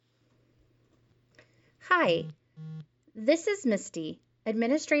Hi, this is Misty,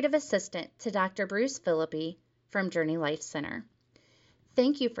 Administrative Assistant to Dr. Bruce Philippi from Journey Life Center.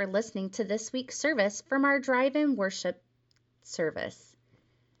 Thank you for listening to this week's service from our drive-in worship service.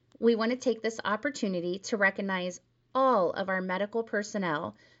 We want to take this opportunity to recognize all of our medical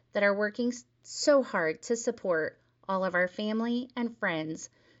personnel that are working so hard to support all of our family and friends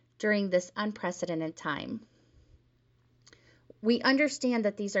during this unprecedented time. We understand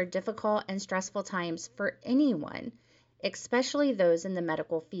that these are difficult and stressful times for anyone, especially those in the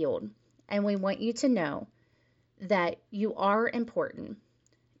medical field, and we want you to know that you are important,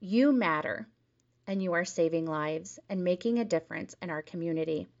 you matter, and you are saving lives and making a difference in our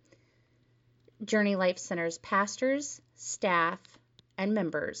community. Journey Life Center's pastors, staff, and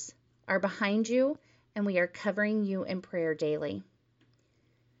members are behind you, and we are covering you in prayer daily.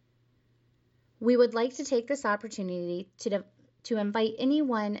 We would like to take this opportunity to invite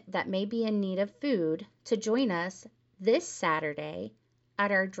anyone that may be in need of food to join us this Saturday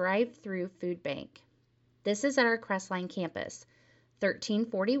at our drive-through food bank. This is at our Crestline campus,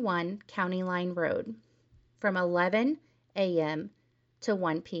 1341 County Line Road, from 11 a.m. to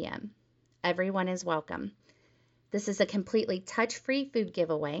 1 p.m. Everyone is welcome. This is a completely touch-free food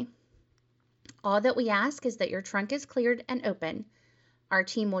giveaway. All that we ask is that your trunk is cleared and open. Our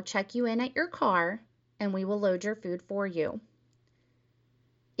team will check you in at your car, and we will load your food for you.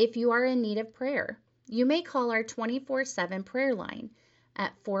 If you are in need of prayer, you may call our 24/7 prayer line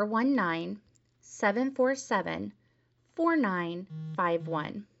at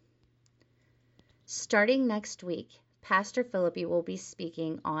 419-747-4951. Starting next week, Pastor Philippi will be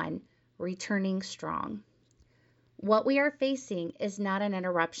speaking on returning strong. What we are facing is not an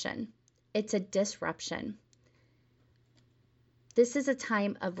interruption, it's a disruption. This is a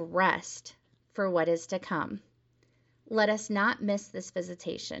time of rest for what is to come. Let us not miss this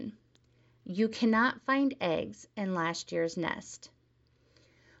visitation. You cannot find eggs in last year's nest.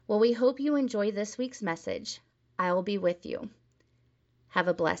 Well, we hope you enjoy this week's message. I will be with you. Have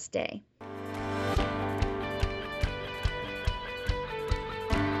a blessed day.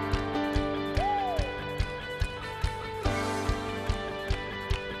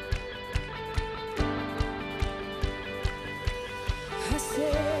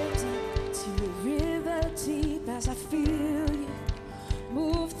 I feel you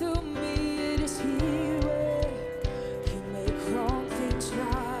move through me, it is here where you make wrong things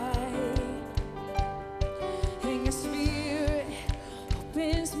right. And your spirit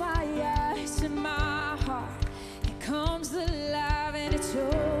opens my eyes and my heart. It comes alive and it's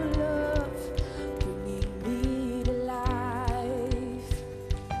your love bringing me to life.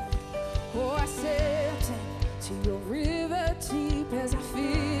 Oh, I stepped into your river deep as I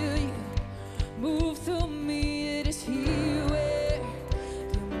feel you move through me. Here where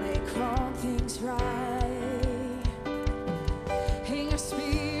you make wrong things right. And your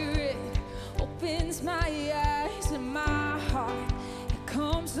spirit opens my eyes and my heart. It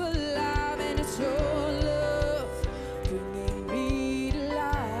comes alive and it's your love bringing me to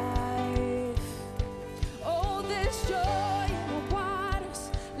life. Oh, there's joy in the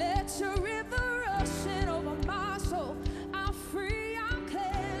waters. Let your river rush in over my soul. I'm free, I'm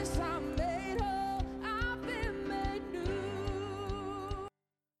cleansed, I'm made whole. I've been made new.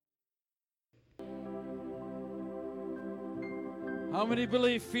 How many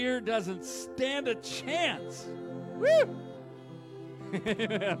believe fear doesn't stand a chance? Woo!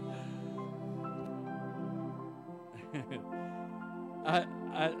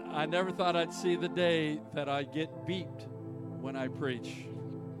 I never thought I'd see the day that I get beeped when I preach.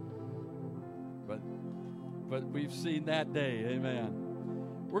 But we've seen that day. Amen.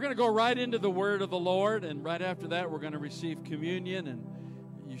 We're going to go right into the word of the Lord, and right after that we're going to receive communion, and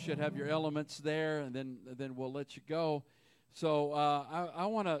you should have your elements there, and then we'll let you go. So I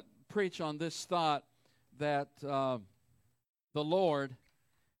want to preach on this thought that the Lord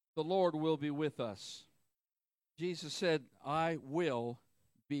will be with us. Jesus said, I will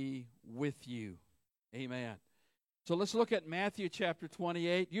be with you. Amen. So let's look at Matthew chapter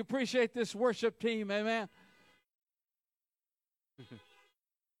 28. You appreciate this worship team, amen?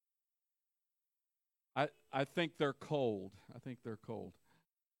 I think they're cold.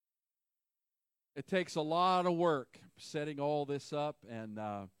 It takes a lot of work setting all this up and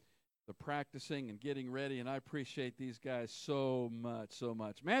the practicing and getting ready, and I appreciate these guys so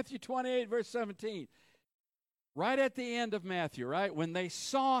much. Matthew 28, verse 17. Right at the end of Matthew, right? When they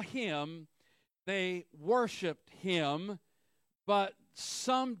saw him, they worshiped him, but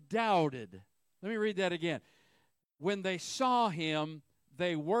some doubted. Let me read that again. When they saw him,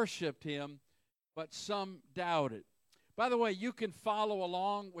 they worshiped him, but some doubted. By the way, you can follow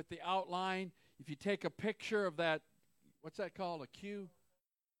along with the outline. If you take a picture of that, what's that called? A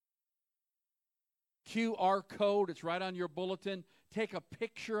QR code. It's right on your bulletin. Take a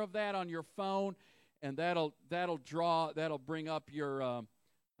picture of that on your phone, and that'll bring up your. I'm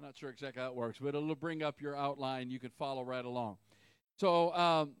not sure exactly how it works, but it'll bring up your outline. You can follow right along.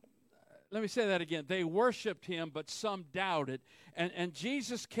 So let me say that again. They worshipped him, but some doubted. And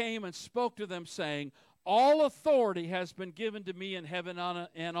Jesus came and spoke to them, saying, all authority has been given to me in heaven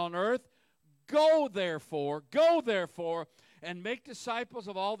and on earth. Go therefore, and make disciples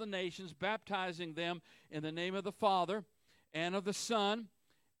of all the nations, baptizing them in the name of the Father and of the Son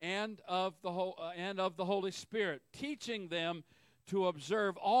and of the Holy Spirit, teaching them to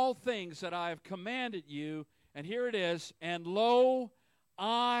observe all things that I have commanded you. And here it is, and lo,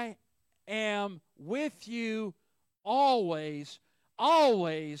 I am with you always,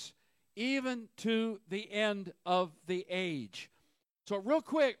 even to the end of the age. So real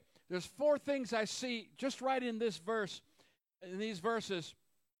quick, there's 4 things I see just right in this verse, in these verses,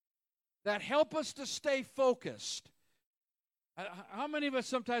 that help us to stay focused. How many of us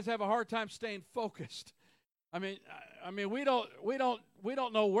sometimes have a hard time staying focused? I mean, we don't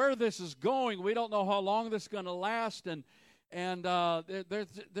know where this is going. We don't know how long this is going to last, and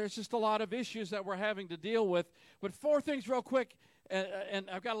there's just a lot of issues that we're having to deal with. But 4 things real quick, and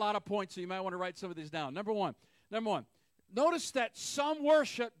I've got a lot of points, so you might want to write some of these down. Number one, notice that some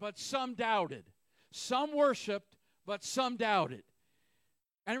worshiped, but some doubted. Some worshiped, but some doubted.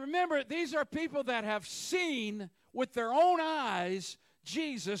 And remember, these are people that have seen with their own eyes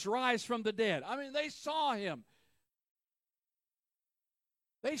Jesus rise from the dead. I mean, they saw him.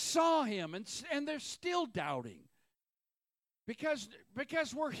 They saw him, and they're still doubting. Because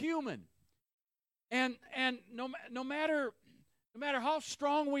we're human. And no matter how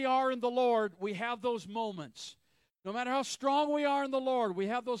strong we are in the Lord, we have those moments. No matter how strong we are in the Lord, we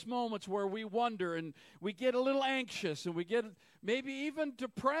have those moments where we wonder and we get a little anxious and we get maybe even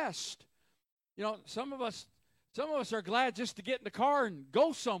depressed. You know, some of us are glad just to get in the car and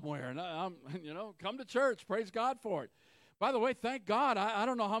go somewhere and come to church. Praise God for it. By the way, thank God. I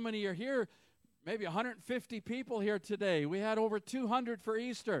don't know how many are here. Maybe 150 people here today. We had over 200 for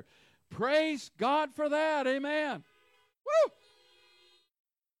Easter. Praise God for that. Amen. Woo!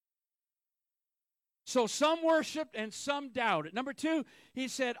 So some worshiped and some doubted. Number 2, he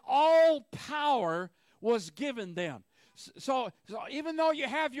said all power was given them. So even though you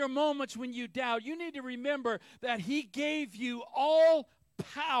have your moments when you doubt, you need to remember that he gave you all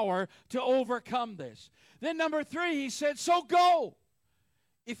power to overcome this. Then number 3, he said, so go.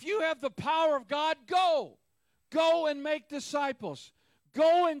 If you have the power of God, go. Go and make disciples.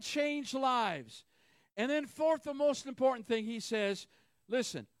 Go and change lives. And then 4th, the most important thing, he says,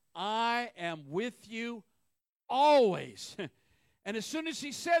 listen, I am with you always. And as soon as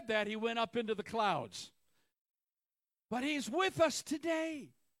he said that, he went up into the clouds. But he's with us today.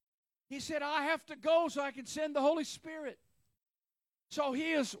 He said, I have to go so I can send the Holy Spirit. So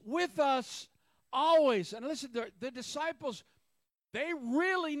he is with us always. And listen, the disciples, they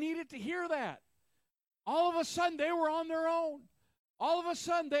really needed to hear that. All of a sudden, they were on their own. All of a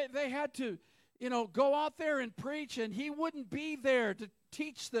sudden, they had to, go out there and preach, and he wouldn't be there to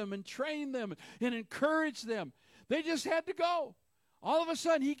teach them and train them and encourage them. They just had to go. All of a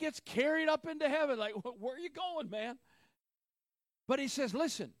sudden, he gets carried up into heaven. Like, where are you going, man? But he says,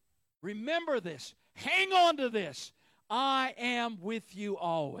 listen, remember this. Hang on to this. I am with you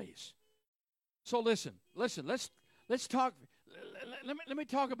always. So listen, let's talk. Let me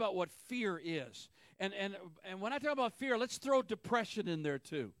talk about what fear is. And when I talk about fear, let's throw depression in there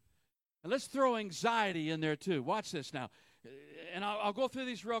too. And let's throw anxiety in there too. Watch this now. And I'll go through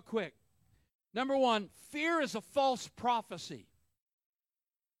these real quick. Number 1, fear is a false prophecy.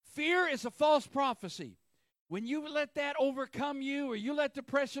 Fear is a false prophecy. When you let that overcome you, or you let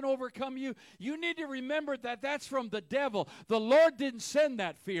depression overcome you, you need to remember that that's from the devil. The Lord didn't send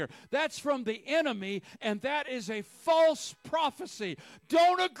that fear. That's from the enemy, and that is a false prophecy.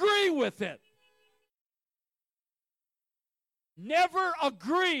 Don't agree with it. Never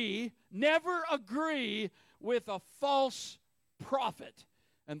agree with a false prophet.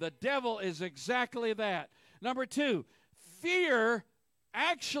 And the devil is exactly that. Number 2, fear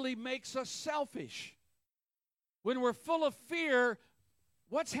actually makes us selfish. When we're full of fear,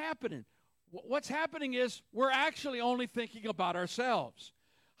 what's happening? What's happening is we're actually only thinking about ourselves.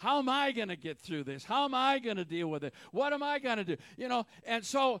 How am I going to get through this? How am I going to deal with it? What am I going to do? And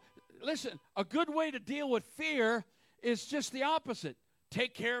so, listen, a good way to deal with fear is just the opposite.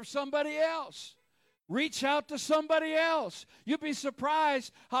 Take care of somebody else. Reach out to somebody else. You'll be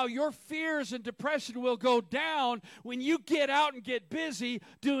surprised how your fears and depression will go down when you get out and get busy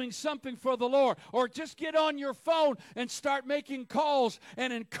doing something for the Lord. Or just get on your phone and start making calls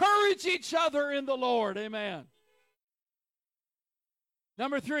and encourage each other in the Lord. Amen.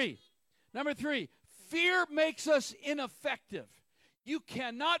 Number three, fear makes us ineffective. You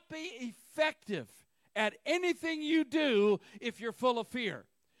cannot be effective at anything you do if you're full of fear.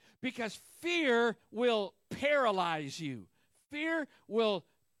 Because fear will paralyze you. Fear will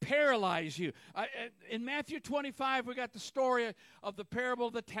paralyze you. In Matthew 25, we got the story of the parable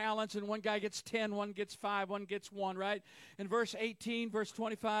of the talents, and one guy gets 10, one gets 5, one gets 1, right? In verse 18, verse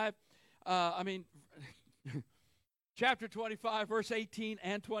 25, chapter 25, verse 18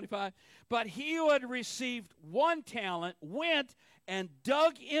 and 25. But he who had received 1 talent went and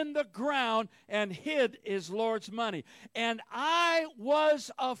dug in the ground and hid his Lord's money. And I was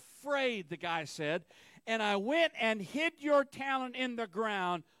afraid, the guy said, and I went and hid your talent in the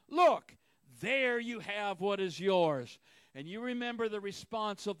ground. Look, there you have what is yours. And you remember the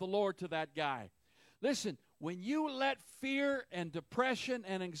response of the Lord to that guy. Listen, when you let fear and depression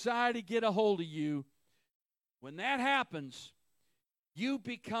and anxiety get a hold of you, when that happens, you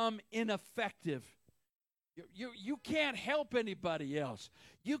become ineffective. You can't help anybody else.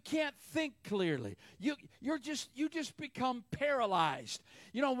 You can't think clearly. You just become paralyzed.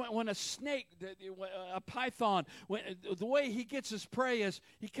 You know, when a snake, a python, the way he gets his prey is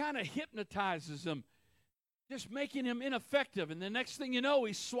he kind of hypnotizes them, just making him ineffective. And the next thing you know,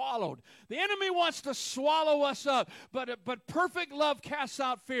 he's swallowed. The enemy wants to swallow us up, but perfect love casts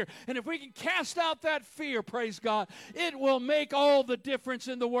out fear. And if we can cast out that fear, praise God, it will make all the difference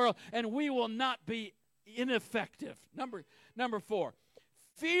in the world, and we will not be ineffective. Number 4,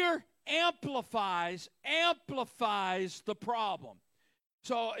 fear amplifies the problem.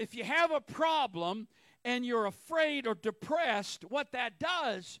 So if you have a problem and you're afraid or depressed, what that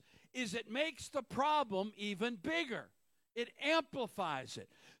does is it makes the problem even bigger. It amplifies it.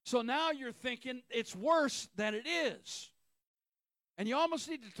 So now you're thinking it's worse than it is. And you almost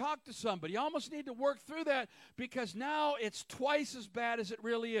need to talk to somebody. You almost need to work through that, because now it's twice as bad as it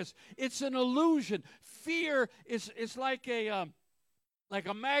really is. It's an illusion. Fear is like a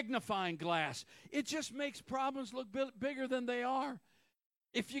magnifying glass. It just makes problems look bigger than they are.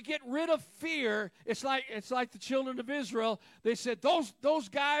 If you get rid of fear, it's like the children of Israel. They said, those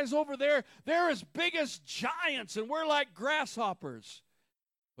guys over there, they're as big as giants, and we're like grasshoppers.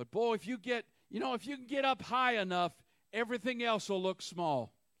 But boy, if you can get up high enough, everything else will look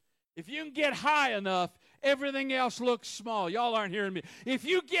small. If you can get high enough, everything else looks small. Y'all aren't hearing me. If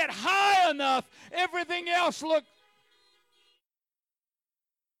you get high enough, everything else looks.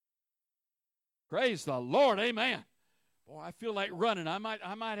 Praise the Lord, amen. Boy, I feel like running. I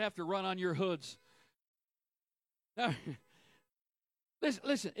might have to run on your hoods. Now,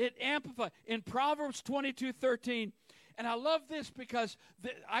 listen, it amplifies. In Proverbs 22:13, and I love this because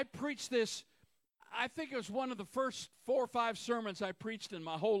I preached this. I think it was one of the first 4 or 5 sermons I preached in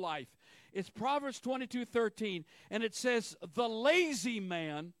my whole life. It's Proverbs 22:13, and it says, the lazy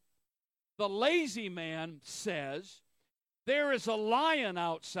man says, there is a lion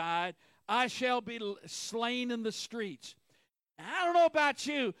outside, I shall be slain in the streets. Now, I don't know about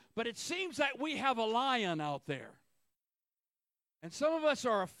you, but it seems like we have a lion out there. And some of us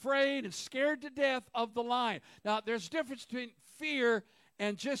are afraid and scared to death of the lion. Now, there's a difference between fear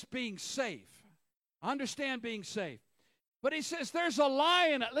and just being safe. I understand being safe. But he says there's a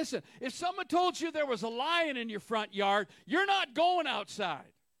lion. Listen, if someone told you there was a lion in your front yard, you're not going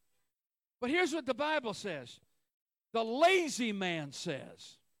outside. But here's what the Bible says. The lazy man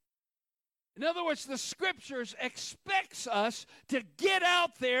says. In other words, the Scriptures expects us to get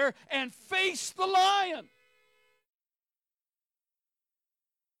out there and face the lion.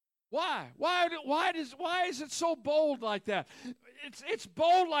 Why? Why is it so bold like that? It's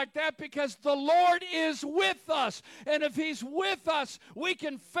bold like that because the Lord is with us. And if He's with us, we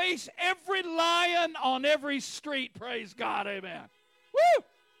can face every lion on every street. Praise God, amen. Woo!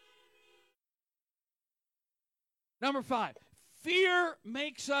 Number 5, fear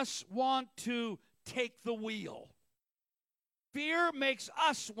makes us want to take the wheel. Fear makes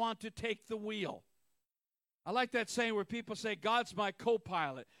us want to take the wheel. I like that saying where people say, God's my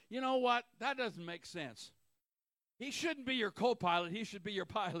co-pilot. You know what? That doesn't make sense. He shouldn't be your co-pilot. He should be your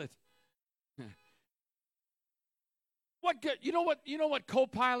pilot. You know what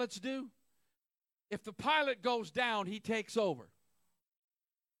co-pilots do? If the pilot goes down, he takes over.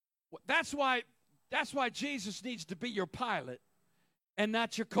 That's why Jesus needs to be your pilot and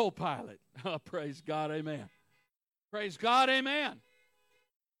not your co-pilot. Oh, praise God, amen. Praise God, amen.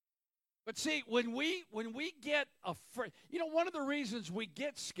 But see, when we get afraid, one of the reasons we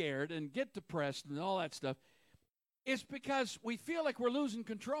get scared and get depressed and all that stuff is because we feel like we're losing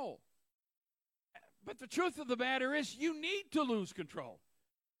control. But the truth of the matter is, you need to lose control.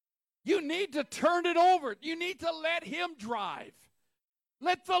 You need to turn it over. You need to let him drive.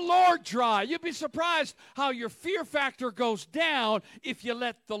 Let the Lord drive. You'd be surprised how your fear factor goes down if you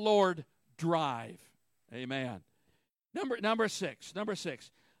let the Lord drive. Amen. Number six.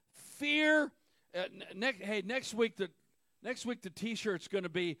 Fear. Next week the T-shirt's going to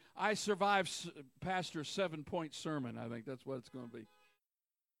be "I Survived Pastor's 7-point sermon." I think that's what it's going to be.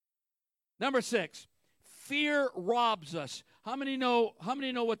 Number 6. Fear robs us. How many know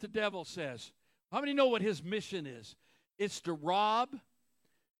what the devil says? How many know what his mission is? It's to rob,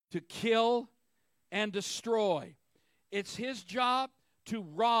 to kill, and destroy. It's his job to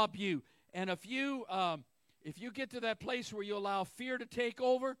rob you. And if you get to that place where you allow fear to take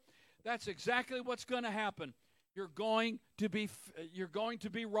over, that's exactly what's going to happen. You're going to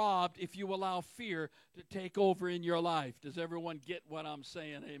be robbed if you allow fear to take over in your life. Does everyone get what I'm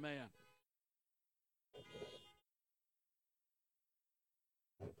saying? Amen.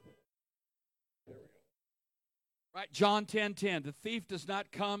 Right, John 10:10. The thief does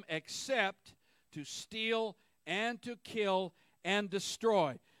not come except to steal and to kill and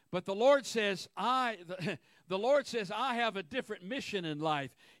destroy. But the Lord says, the Lord says, I have a different mission in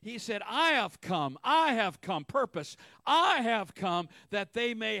life. He said, I have come, purpose. I have come that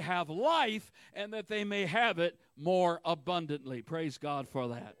they may have life and that they may have it more abundantly. Praise God for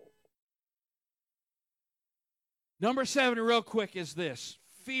that. Number 7, real quick, is this.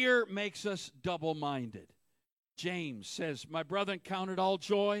 Fear makes us double-minded. James says, my brethren, count it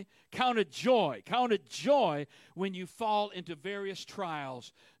joy when you fall into various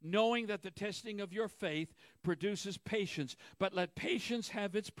trials, knowing that the testing of your faith produces patience. But let patience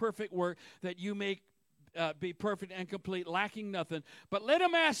have its perfect work, that you may be perfect and complete, lacking nothing. But let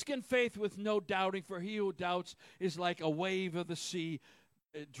him ask in faith with no doubting, for he who doubts is like a wave of the sea,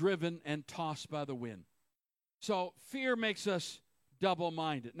 driven and tossed by the wind. So fear makes us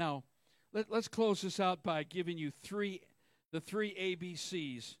double-minded. Now, let's close this out by giving you the three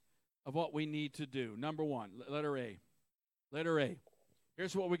ABCs of what we need to do. Number 1, letter A. Letter A.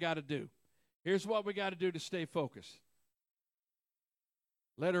 Here's what we got to do. Here's what we got to do to stay focused.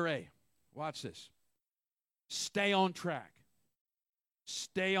 Letter A. Watch this. Stay on track.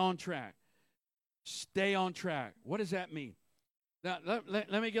 Stay on track. Stay on track. What does that mean? Now,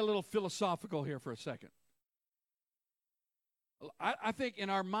 let me get a little philosophical here for a second. I think in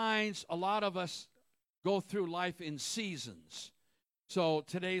our minds, a lot of us go through life in seasons. So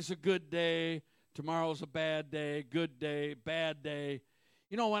today's a good day, tomorrow's a bad day, good day, bad day.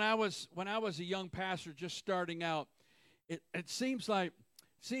 You know, when I was a young pastor just starting out, it seems like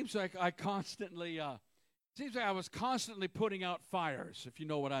I was constantly putting out fires, if you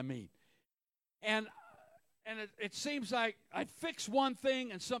know what I mean. And it seems like I'd fix one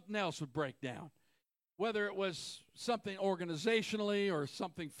thing and something else would break down. Whether it was something organizationally or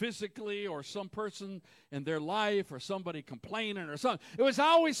something physically or some person in their life or somebody complaining or something. It was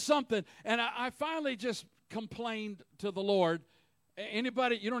always something. And I finally just complained to the Lord.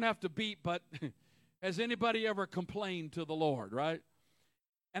 Anybody, you don't have to beat, but has anybody ever complained to the Lord, right?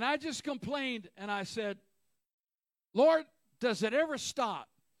 And I just complained and I said, Lord, does it ever stop?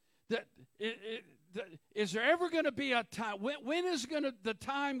 Is there ever going to be a time? When is the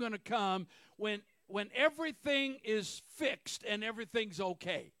time going to come when everything is fixed and everything's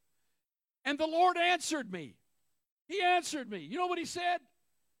okay? And the Lord answered me. He answered me. You know what he said?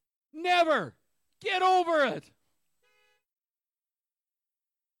 Never. Get over it.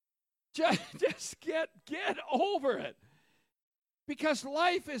 Just get over it. Because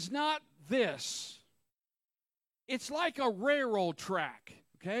life is not this. It's like a railroad track.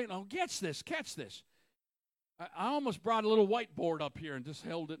 Okay? Now catch this. I almost brought a little whiteboard up here and just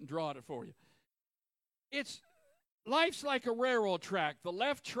held it and drawn it for you. Life's like a railroad track. The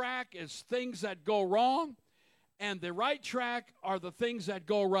left track is things that go wrong, and the right track are the things that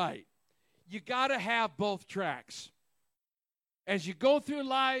go right. You got to have both tracks. As you go through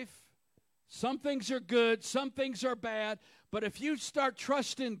life, some things are good, some things are bad, but if you start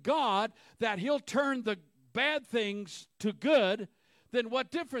trusting God that he'll turn the bad things to good, then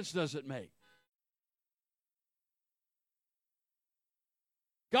what difference does it make?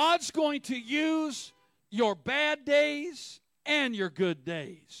 God's going to use your bad days and your good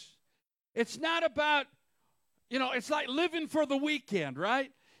days. It's not about, it's like living for the weekend, right?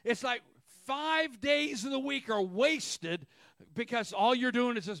 It's like 5 days of the week are wasted because all you're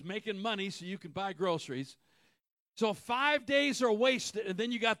doing is just making money so you can buy groceries. So 5 days are wasted, and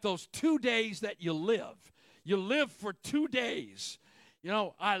then you got those 2 days that you live. You live for 2 days. You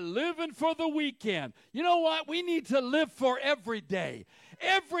know, I'm living for the weekend. You know what? We need to live for every day.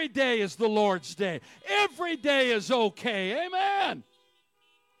 Every day is the Lord's day. Every day is okay. Amen.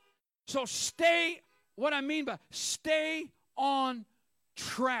 So what I mean by stay on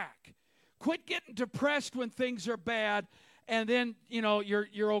track. Quit getting depressed when things are bad, and then, you know,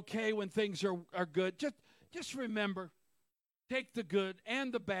 you're okay when things are good. Just remember, take the good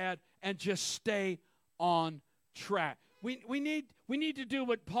and the bad and just stay on track. We need to do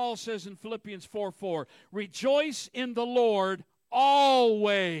what Paul says in Philippians 4:4. Rejoice in the Lord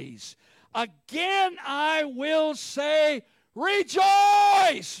always. Again, I will say,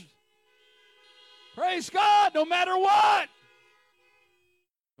 rejoice. Praise God, no matter what.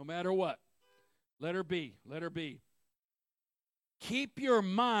 No matter what. Letter B. Keep your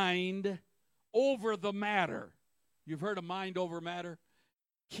mind over the matter. You've heard of mind over matter?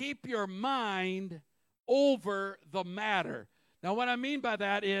 Keep your mind over the matter. Now, what I mean by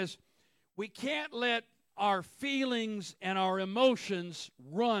that is we can't let our feelings and our emotions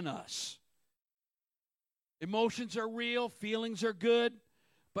run us. Emotions are real, feelings are good,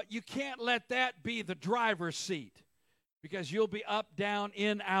 but you can't let that be the driver's seat, because you'll be up, down,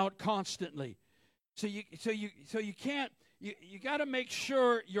 in, out constantly. So you can't. You got to make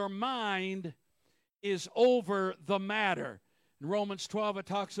sure your mind is over the matter. In Romans 12, it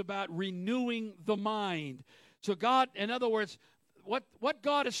talks about renewing the mind. So God, in other words, what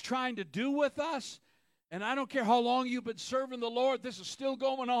God is trying to do with us, and I don't care how long you've been serving the Lord, this is still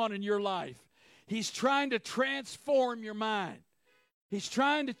going on in your life. He's trying to transform your mind. He's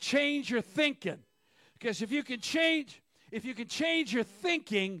trying to change your thinking. Because if you can change your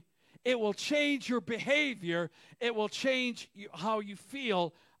thinking, it will change your behavior. It will change how you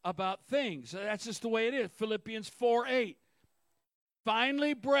feel about things. That's just the way it is. Philippians 4:8.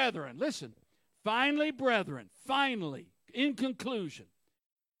 Finally, brethren, listen. Finally, in conclusion,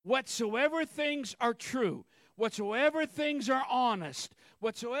 whatsoever things are true, whatsoever things are honest,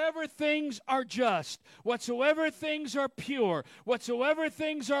 whatsoever things are just, whatsoever things are pure, whatsoever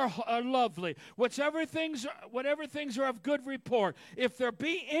things are lovely, whatever things are of good report, if there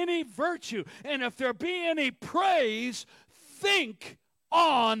be any virtue and if there be any praise, think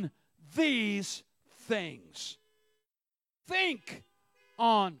on these things. Think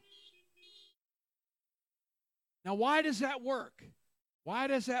on. Now, why does that work? Why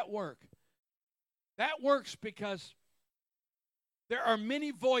does that work? That works because there are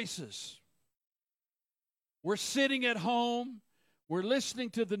many voices. We're sitting at home. We're listening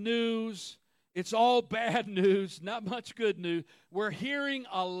to the news. It's all bad news, not much good news. We're hearing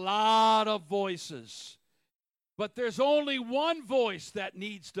a lot of voices. But there's only one voice that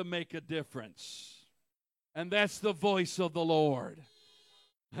needs to make a difference, and that's the voice of the Lord.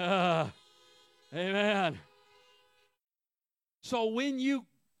 Amen. So when you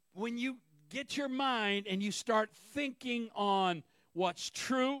get your mind and you start thinking on what's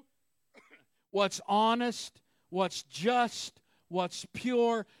true, what's honest, what's just, what's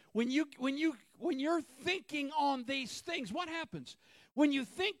pure, when you're thinking on these things, what happens? When you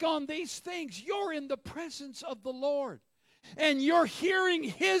think on these things, you're in the presence of the Lord, and you're hearing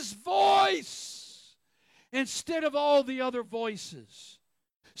His voice instead of all the other voices.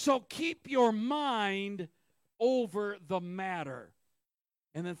 So keep your mind over the matter.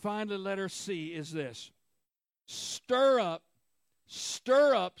 And then finally, letter C is this. Stir up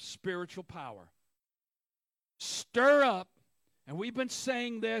spiritual power. Stir up, and we've been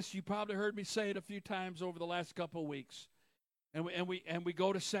saying this, you probably heard me say it a few times over the last couple of weeks. And we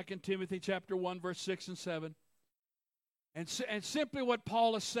go to 2 Timothy chapter 1, verse 6 and 7. And simply what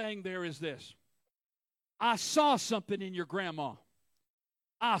Paul is saying there is this. I saw something in your grandma.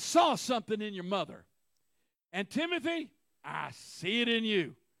 I saw something in your mother. And Timothy, I see it in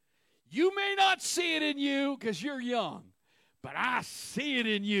you. You may not see it in you because you're young, but I see it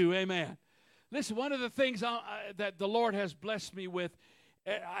in you. Amen. Listen, one of the things that the Lord has blessed me with,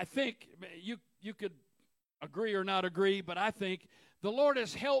 I think you could agree or not agree, but I think the Lord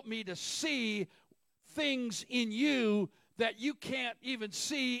has helped me to see things in you that you can't even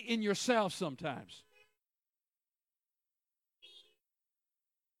see in yourself sometimes.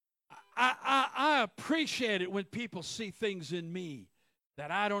 I appreciate it when people see things in me that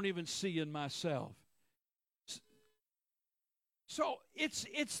I don't even see in myself. So it's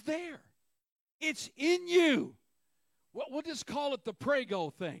there. It's in you. We'll just call it the Prego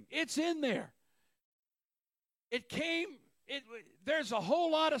thing. It's in there. There's a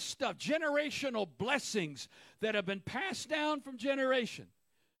whole lot of stuff, generational blessings that have been passed down from generation.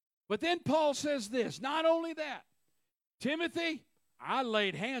 But then Paul says this, not only that, Timothy, I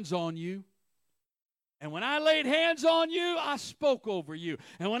laid hands on you. And when I laid hands on you, I spoke over you.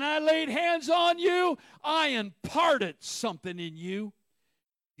 And when I laid hands on you, I imparted something in you.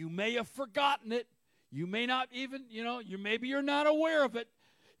 You may have forgotten it. You may not even, maybe you're not aware of it.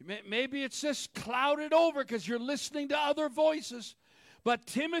 Maybe it's just clouded over because you're listening to other voices. But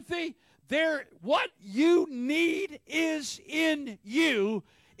Timothy, what you need is in you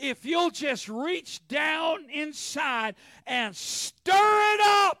if you'll just reach down inside and stir it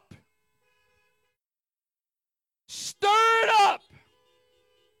up. Stir it up.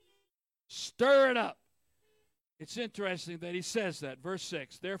 Stir it up. It's interesting that he says that. Verse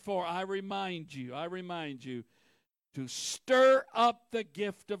 6, therefore I remind you to stir up the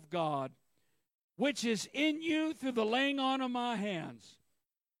gift of God, which is in you through the laying on of my hands.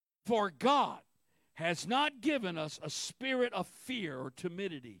 For God has not given us a spirit of fear or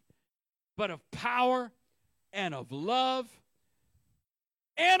timidity, but of power and of love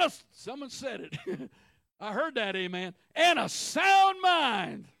and someone said it. I heard that, amen. And a sound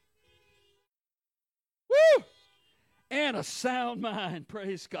mind. Woo! And a sound mind.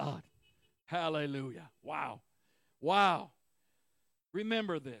 Praise God. Hallelujah. Wow. Wow.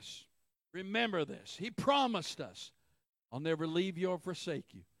 Remember this. Remember this. He promised us, I'll never leave you or forsake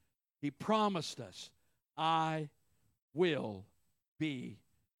you. He promised us, I will be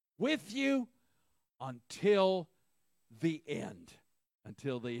with you until the end.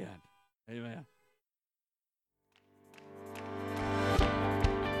 Until the end. Amen.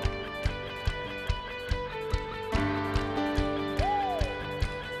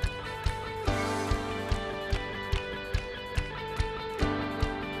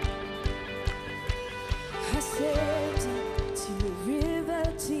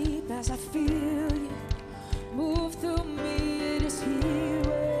 As I feel you move through me, it is here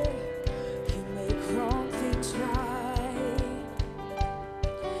where you make wrong things right.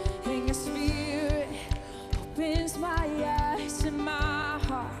 And your spirit opens my eyes and my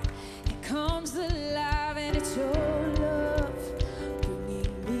heart. It comes alive, and it's your love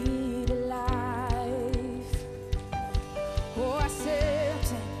bringing me to life. Oh, I step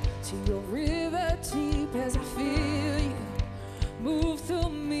into your river deep as I feel you move through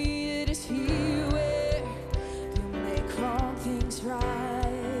me. Here where you make wrong things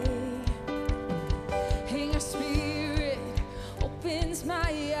right. And your spirit opens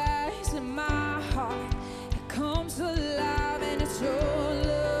my eyes and my heart. It comes alive, and it's your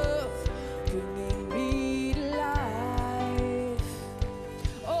love bringing me to life.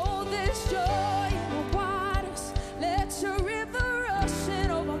 Oh, there's joy.